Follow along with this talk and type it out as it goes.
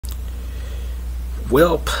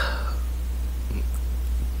Well,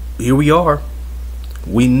 here we are.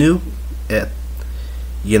 We knew at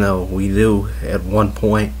we knew at one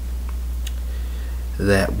point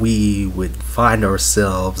that we would find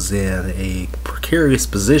ourselves in a precarious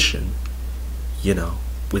position,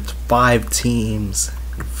 with 5 teams,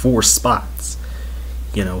 4 spots,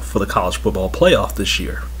 for the college football playoff this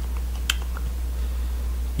year.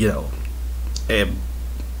 And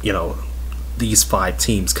these 5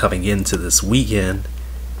 teams coming into this weekend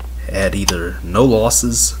had either no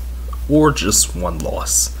losses or just 1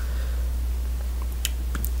 loss.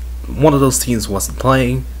 One of those teams wasn't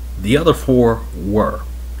playing, the other 4 were.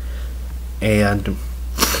 And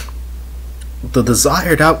the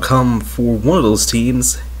desired outcome for one of those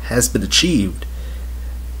teams has been achieved.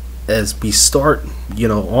 As we start,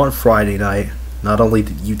 on Friday night, not only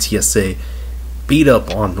did UTSA beat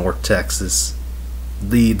up on North Texas,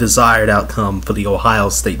 the desired outcome for the Ohio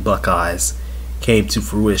State Buckeyes came to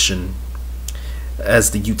fruition as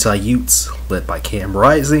the Utah Utes, led by Cam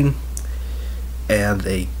Rising, and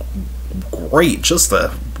just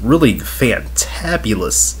a really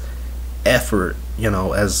fantabulous effort,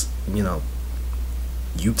 as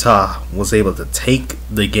Utah was able to take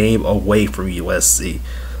the game away from USC.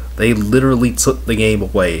 They literally took the game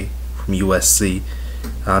away from USC.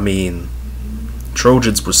 I mean,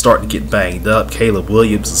 Trojans were starting to get banged up. Caleb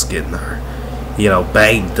Williams was getting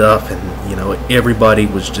banged up, and everybody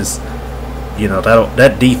was just,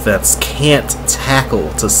 that defense can't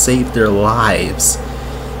tackle to save their lives,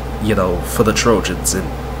 for the Trojans. And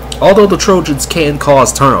although the Trojans can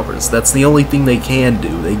cause turnovers, that's the only thing they can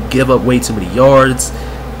do. They give up way too many yards.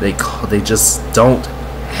 They just don't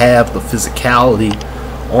have the physicality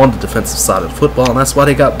on the defensive side of the football, and that's why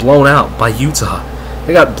they got blown out by Utah.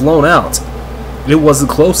 They got blown out. It wasn't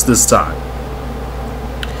close this time.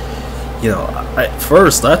 At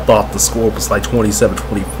first I thought the score was like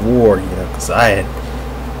 27-24, because I had,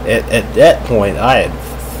 at that point, I had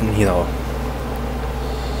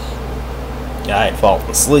fallen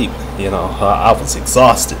asleep. I was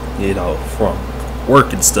exhausted, from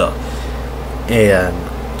work and stuff. And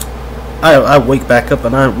I wake back up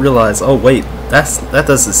and I realize, oh wait, that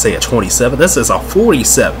doesn't say a 27, that says a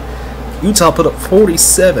 47. Utah put up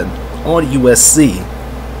 47 on USC,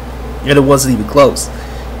 and it wasn't even close.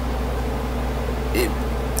 It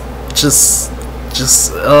just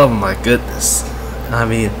oh my goodness. I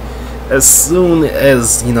mean, as soon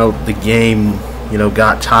as the game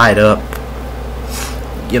got tied up,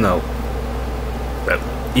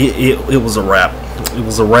 it was a wrap. It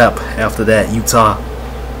was a wrap. After that, Utah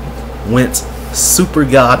went super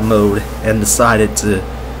god mode and decided to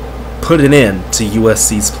put an end to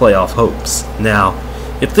USC's playoff hopes. Now,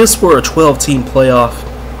 if this were a 12-team playoff,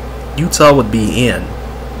 Utah would be in.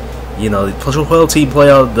 The 12-team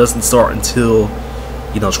playoff doesn't start until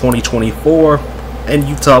 2024, and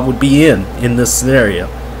Utah would be in this scenario.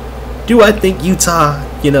 Do I think Utah,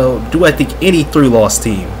 do I think any 3-loss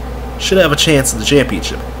team should have a chance at the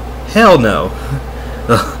championship? Hell no.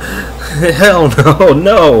 Hell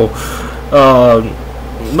no.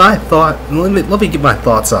 My thought, let me get my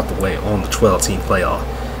thoughts out the way on the 12-team playoff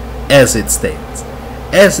as it stands.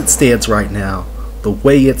 As it stands right now, the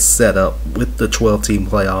way it's set up with the 12-team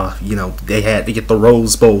playoff, they had to get the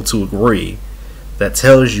Rose Bowl to agree. That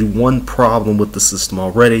tells you one problem with the system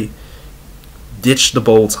already. Ditch the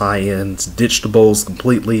bowl tie-ins, ditch the bowls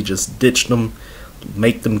completely, just ditch them,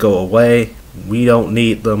 make them go away. We don't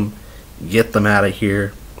need them. Get them out of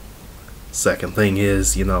here. Second thing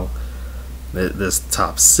is, there's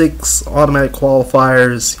top 6 automatic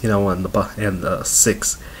qualifiers, and the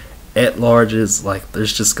 6 at-larges. Like,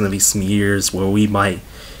 there's just going to be some years where we might,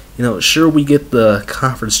 sure, we get the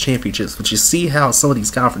conference championships, but you see how some of these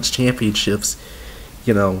conference championships,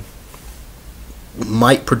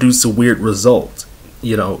 might produce a weird result.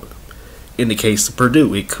 In the case of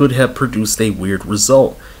Purdue, it could have produced a weird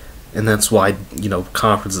result. And that's why,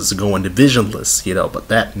 conferences are going divisionless, but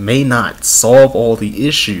that may not solve all the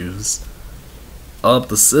issues of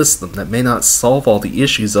the system. That may not solve all the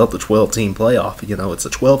issues of the 12-team playoff. It's a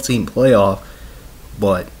 12-team playoff,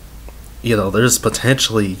 but, there's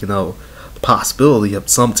potentially, the possibility of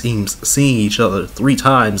some teams seeing each other 3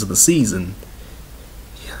 times in the season.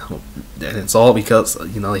 And it's all because,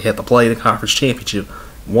 they had to play the conference championship.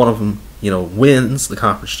 One of them, wins the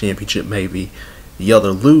conference championship maybe. The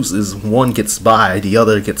other loses, one gets by, the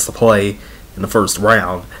other gets to play in the first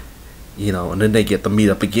round, and then they get to meet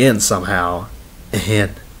up again somehow,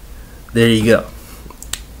 and there you go.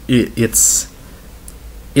 It's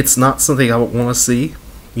not something I would want to see,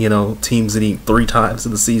 teams meeting 3 times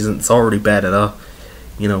in the season. It's already bad enough,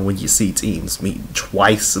 when you see teams meet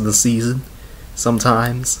twice in the season.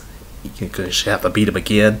 sometimes. Because you have to beat him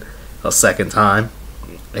again a second time,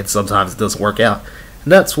 and sometimes it doesn't work out.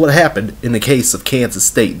 And that's what happened in the case of Kansas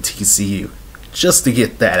State and TCU. Just to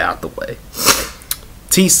get that out the way.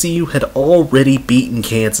 TCU had already beaten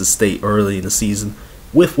Kansas State early in the season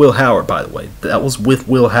with Will Howard, by the way. That was with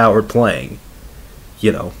Will Howard playing,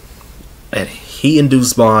 and he and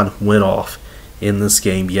Deuce Vaughn went off in this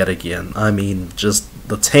game yet again. I mean, just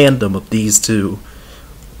the tandem of these two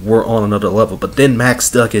were on another level. But then Max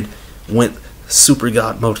Duggan went super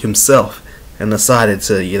god mode himself and decided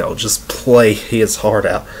to, just play his heart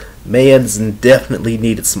out. Manson definitely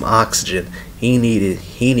needed some oxygen. He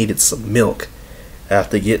needed some milk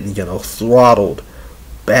after getting, throttled,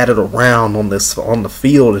 battered around on the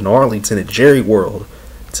field in Arlington at Jerry World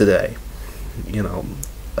today.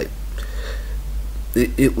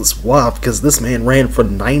 It was wild because this man ran for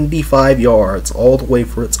 95 yards all the way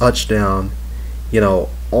for a touchdown,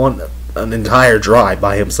 on an entire drive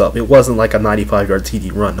by himself. It wasn't like a 95-yard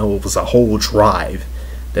TD run. No, it was a whole drive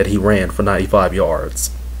that he ran for 95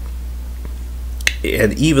 yards.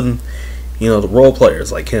 And even, the role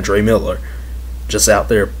players like Kendre Miller just out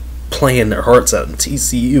there playing their hearts out. And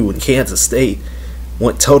TCU and Kansas State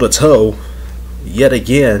went toe-to-toe yet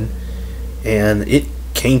again. And it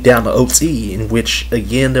came down to OT, in which,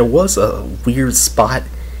 again, there was a weird spot.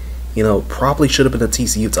 Probably should have been a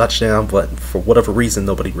TCU touchdown, but for whatever reason,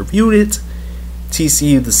 nobody reviewed it.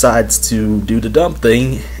 TCU decides to do the dumb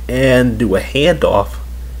thing and do a handoff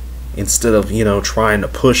instead of, trying to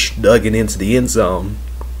push Duggan into the end zone.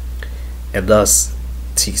 And thus,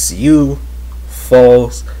 TCU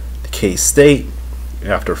falls to K-State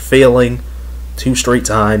after failing 2 straight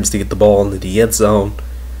times to get the ball into the end zone.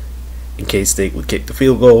 And K-State would kick the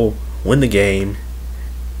field goal, win the game,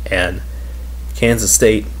 and Kansas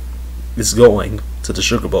State is going to the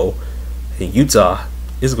Sugar Bowl, and Utah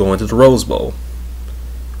is going to the Rose Bowl.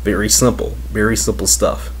 Very simple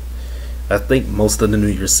stuff. I think most of the New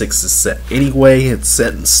Year's Six is set anyway. It's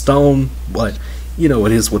set in stone, but it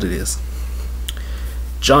is what it is.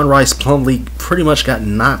 John Rice Plumlee pretty much got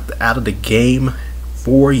knocked out of the game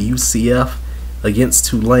for UCF against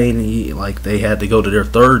Tulane. They had to go to their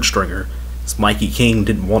third stringer. Mikey King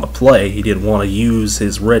didn't want to play. He didn't want to use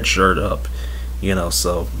his red shirt up,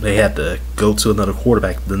 so they had to go to another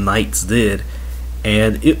quarterback. The Knights did,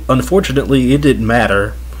 and unfortunately it didn't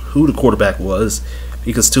matter who the quarterback was,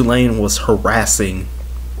 because Tulane was harassing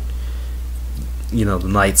the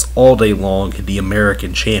Knights all day long in the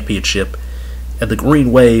American Championship. And the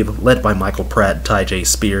Green Wave, led by Michael Pratt and Tyjae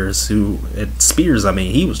Spears,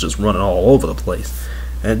 he was just running all over the place.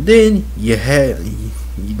 And then you had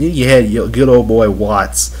your good old boy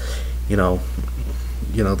Watts.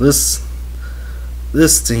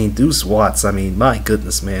 This team, Deuce Watts. My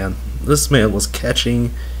goodness, man, this man was catching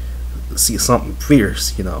something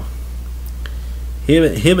fierce.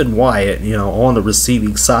 Him and Wyatt, on the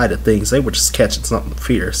receiving side of things, they were just catching something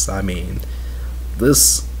fierce.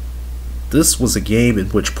 This was a game in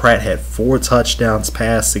which Pratt had 4 touchdowns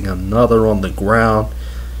passing, another on the ground.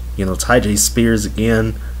 Tyjae Spears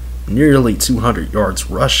again, nearly 200 yards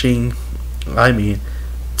rushing.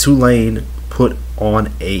 Tulane put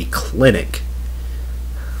on a clinic.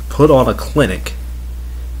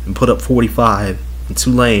 And put up 45. And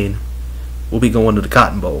Tulane will be going to the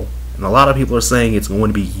Cotton Bowl. And a lot of people are saying it's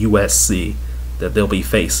going to be USC that they'll be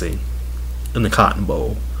facing in the Cotton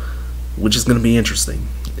Bowl, which is going to be interesting.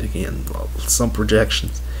 Again, some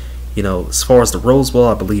projections. As far as the Rose Bowl,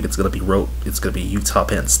 I believe it's going to be Utah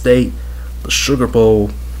Penn State. The Sugar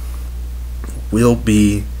Bowl will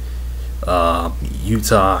be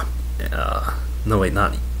Utah. The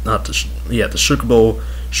Sugar Bowl.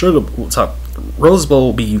 Rose Bowl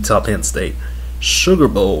will be Utah Penn State. Sugar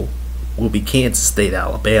Bowl will be Kansas State,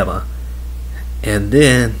 Alabama. And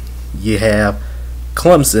then you have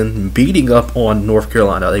Clemson beating up on North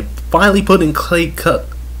Carolina. They finally put in Cade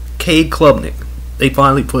Klubnik. They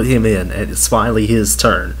finally put him in, and it's finally his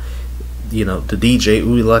turn. The DJ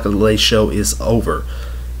Uiagalelei show is over.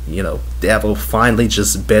 Dabo finally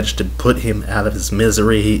just benched and put him out of his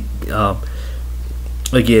misery.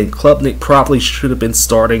 Again, Klubnik probably should have been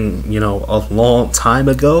starting, a long time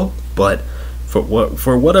ago, but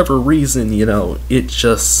for whatever reason, it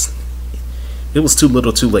was too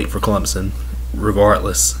little too late for Clemson,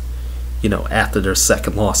 regardless, after their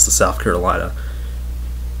second loss to South Carolina.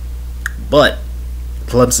 But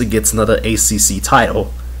Clemson gets another ACC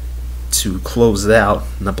title to close it out,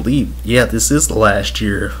 and I believe, this is the last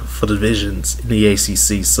year for the divisions in the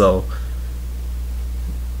ACC, so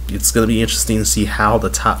it's going to be interesting to see how the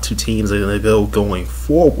top 2 teams are going to go going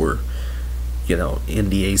forward, in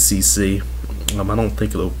the ACC. I don't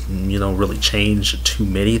think it'll really change too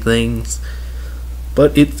many things,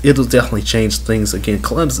 but it'll definitely change things. Again,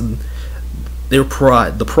 Clemson, the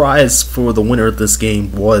prize for the winner of this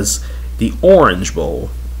game was the Orange Bowl,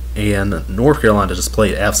 and North Carolina just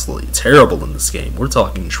played absolutely terrible in this game. We're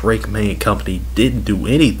talking Drake May and company didn't do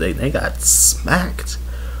anything. They got smacked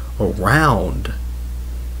around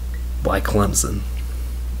by Clemson,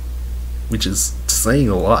 which is saying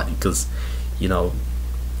a lot because,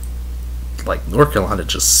 like North Carolina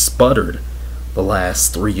just sputtered the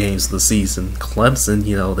last 3 games of the season. Clemson,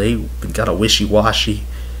 they got a wishy-washy,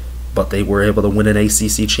 but they were able to win an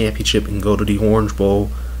ACC championship and go to the Orange Bowl,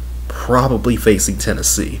 probably facing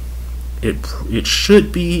Tennessee. It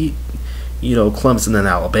should be, Clemson and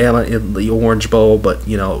Alabama in the Orange Bowl, but,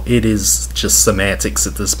 it is just semantics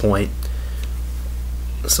at this point.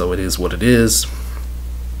 So it is what it is.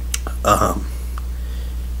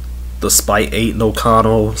 Despite Aiden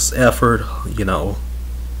O'Connell's effort,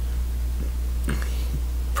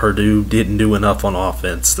 Purdue didn't do enough on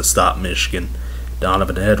offense to stop Michigan.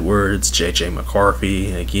 Donovan Edwards, J.J.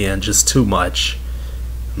 McCarthy, again, just too much.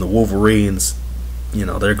 And the Wolverines,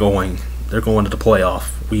 they're going to the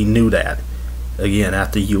playoff. We knew that. Again,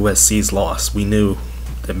 after USC's loss, we knew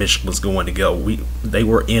that Michigan was going to go. They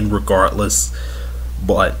were in regardless,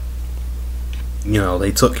 but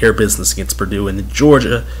they took care of business against Purdue. And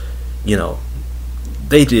Georgia,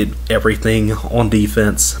 they did everything on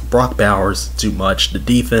defense. Brock Bowers, too much. The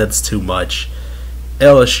defense, too much.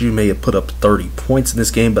 LSU may have put up 30 points in this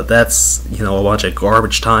game, but that's, a bunch of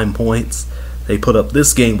garbage time points. They put up,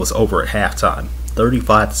 this game was over at halftime.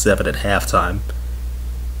 35-7 at halftime.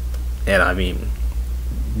 And I mean,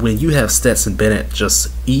 when you have Stetson Bennett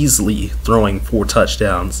just easily throwing 4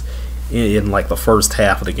 touchdowns in like the first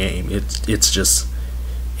half of the game, it's just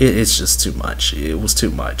too much. It was too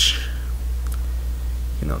much.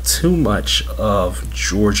 Too much of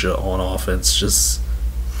Georgia on offense, just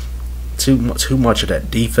too much of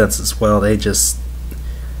that defense as well. They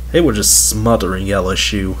were just smothering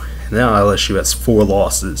LSU. Now LSU has 4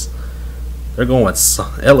 losses.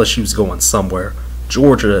 LSU's going somewhere.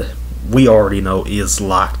 Georgia, we already know, is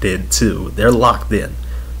locked in too. They're locked in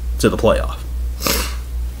to the playoff.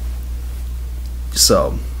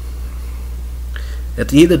 So, at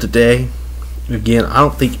the end of the day, again, I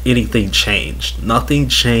don't think anything changed. Nothing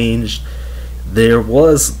changed. There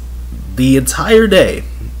was the entire day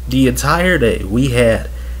we had,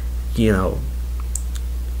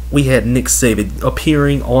 we had Nick Saban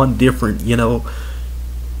appearing on different,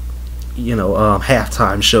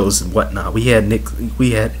 halftime shows and whatnot. We had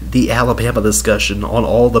the Alabama discussion on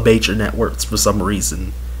all the major networks for some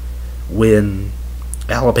reason, when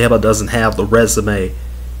Alabama doesn't have the resume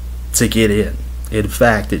to get in. In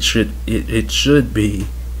fact, it should be,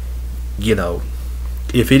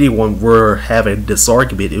 if anyone were having this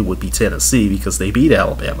argument, it would be Tennessee, because they beat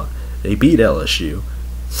Alabama, they beat LSU,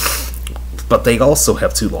 but they also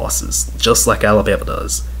have 2 losses, just like Alabama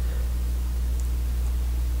does.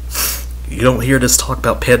 You don't hear this talk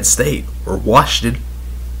about Penn State or Washington,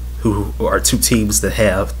 who are 2 teams that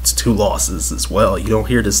have 2 losses as well. You don't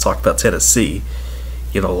hear this talk about Tennessee,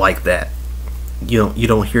 like that. You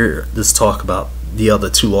don't hear this talk about the other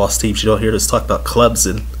 2 lost teams. You don't hear this talk about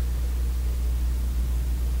Clemson.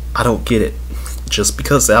 I don't get it. Just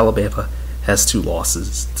because Alabama has 2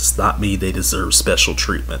 losses does not mean they deserve special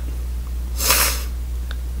treatment.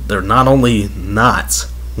 They're not only not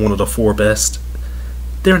one of the 4 best,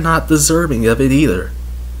 they're not deserving of it either.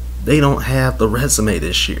 They don't have the resume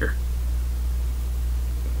this year.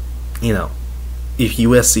 If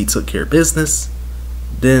USC took care of business,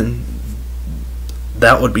 then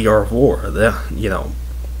that would be our war. I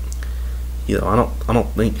don't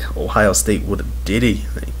think Ohio State would have did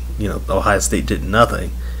anything. Ohio State did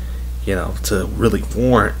nothing, to really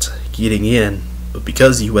warrant getting in. But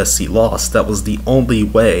because USC lost, that was the only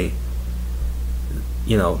way,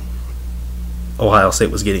 Ohio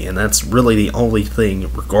State was getting in. That's really the only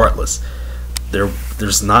thing. Regardless,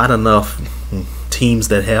 there's not enough teams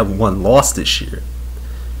that have 1 loss this year.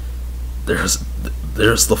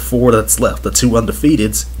 There's the 4 that's left, the 2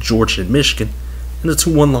 undefeateds, Georgia and Michigan, and the 2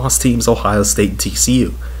 1-loss teams, Ohio State and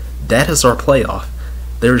TCU. That is our playoff.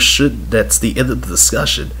 That's the end of the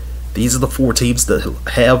discussion. These are the 4 teams that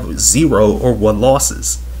have 0 or 1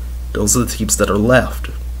 losses. Those are the teams that are left.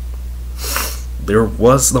 There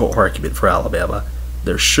was no argument for Alabama.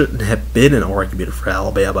 There shouldn't have been an argument for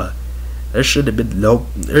Alabama. There should have been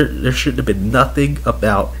there shouldn't have been nothing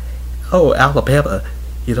about, Alabama,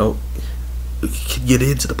 can get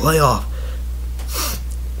into the playoff.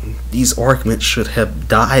 These arguments should have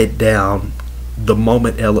died down the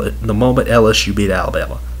moment LSU beat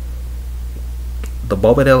Alabama. The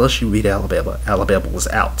moment LSU beat Alabama, Alabama was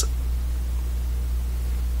out.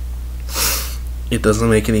 It doesn't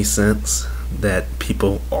make any sense that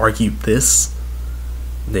people argued this.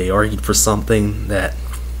 They argued for something that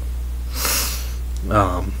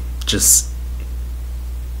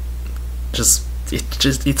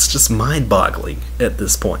it's just mind-boggling at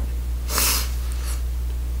this point.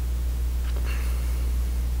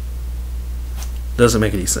 Doesn't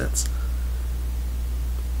make any sense.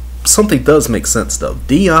 Something does make sense though.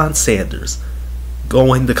 Deion Sanders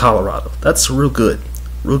going to Colorado. That's real good.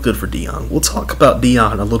 Real good for Deion. We'll talk about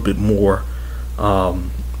Deion a little bit more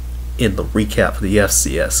in the recap of the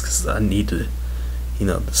FCS, because I need to,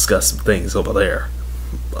 discuss some things over there.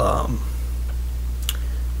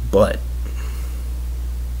 But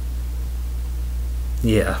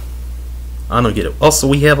yeah, I don't get it. Also,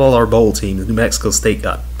 we have all our bowl teams. New Mexico State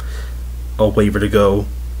got a waiver to go.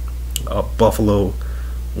 Buffalo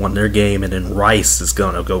won their game, and then Rice is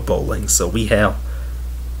gonna go bowling. So we have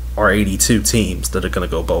our 82 teams that are gonna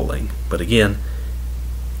go bowling. But again,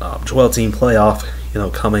 12-team playoff,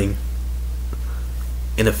 coming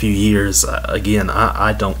in a few years. Again,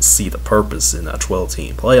 I don't see the purpose in a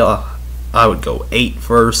 12-team playoff. I would go 8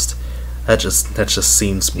 first. That just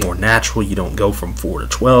seems more natural. You don't go from 4 to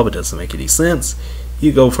 12. It doesn't make any sense.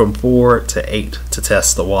 You go from 4 to 8 to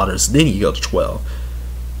test the waters. Then you go to 12.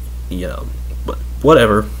 But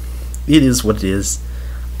whatever. It is what it is.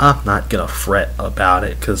 I'm not gonna fret about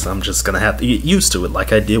it, because I'm just gonna have to get used to it,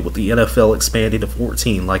 like I did with the NFL expanding to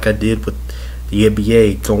 14, like I did with the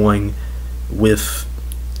NBA going with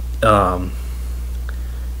the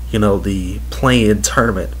play-in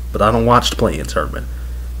tournament. But I don't watch the play-in tournament.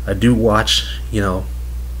 I do watch, the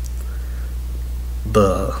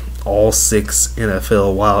all 6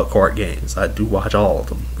 NFL wildcard games. I do watch all of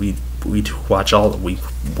them. We do watch all of them. We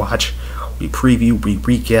preview, we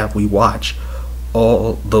recap, we watch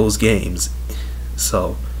all those games.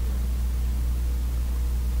 So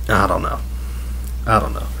I don't know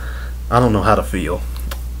how to feel.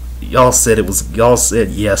 Y'all said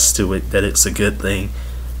yes to it, that it's a good thing.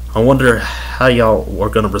 I wonder how y'all are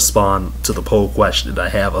going to respond to the poll question that I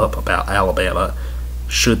have up about Alabama.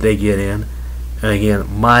 Should they get in? And again,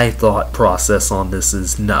 my thought process on this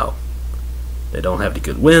is no. They don't have any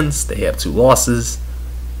good wins. They have 2 losses.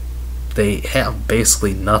 They have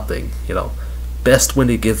basically nothing. Best win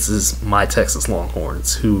against is my Texas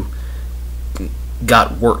Longhorns, who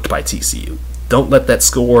got worked by TCU. Don't let that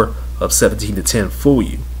score of 17-10 fool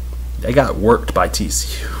you. They got worked by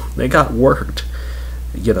TCU. They got worked.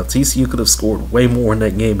 TCU could have scored way more in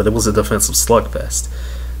that game, but it was a defensive slugfest.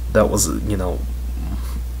 That was,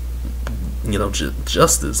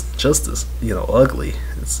 just as ugly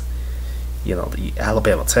as, the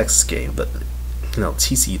Alabama-Texas game. But,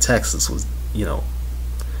 TCU-Texas was,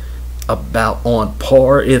 about on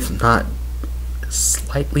par, if not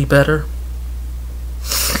slightly better.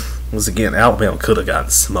 Once again, Alabama could have gotten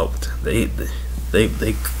smoked.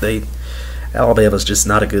 Alabama's just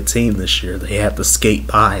not a good team this year. They have to skate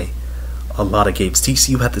by a lot of games.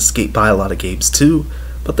 TCU had to skate by a lot of games too,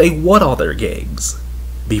 but they won all their games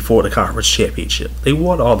before the conference championship. They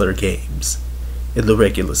won all their games in the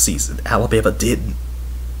regular season. Alabama didn't.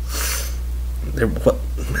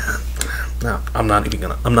 No, I'm not even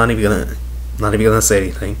gonna say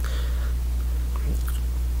anything.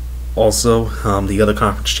 Also, the other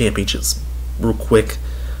conference championships, real quick.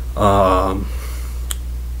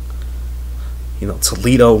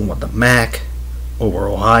 Toledo won the MAC over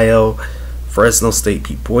Ohio. Fresno State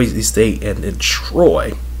beat Boise State, and then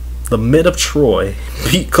Troy, the mid of Troy,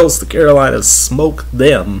 beat Coastal Carolina, smoked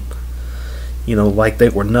them. Like they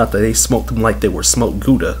were nothing. They smoked them like they were smoked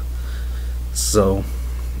Gouda. So,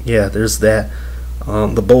 yeah, there's that.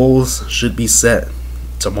 The bowls should be set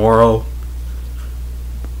tomorrow.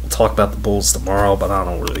 We'll talk about the bowls tomorrow, but I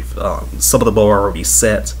don't really. Some of the bowls are already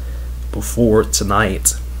set before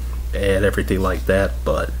tonight and everything like that.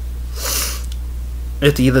 But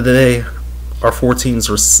at the end of the day, our 4 teams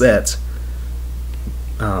are set.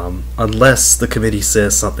 Unless the committee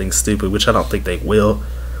says something stupid, which I don't think they will.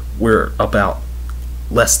 We're about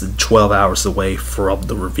less than 12 hours away from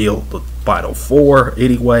the reveal of the final 4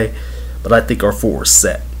 anyway, but I think our 4 is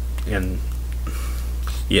set. And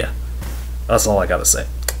yeah, that's all I gotta say.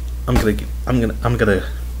 I'm gonna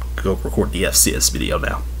go record the FCS video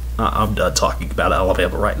now. I'm done talking about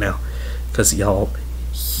Alabama right now, because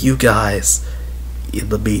you guys in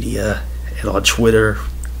the media and on Twitter,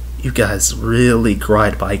 you guys really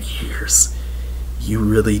grind my gears. You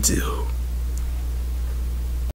really do.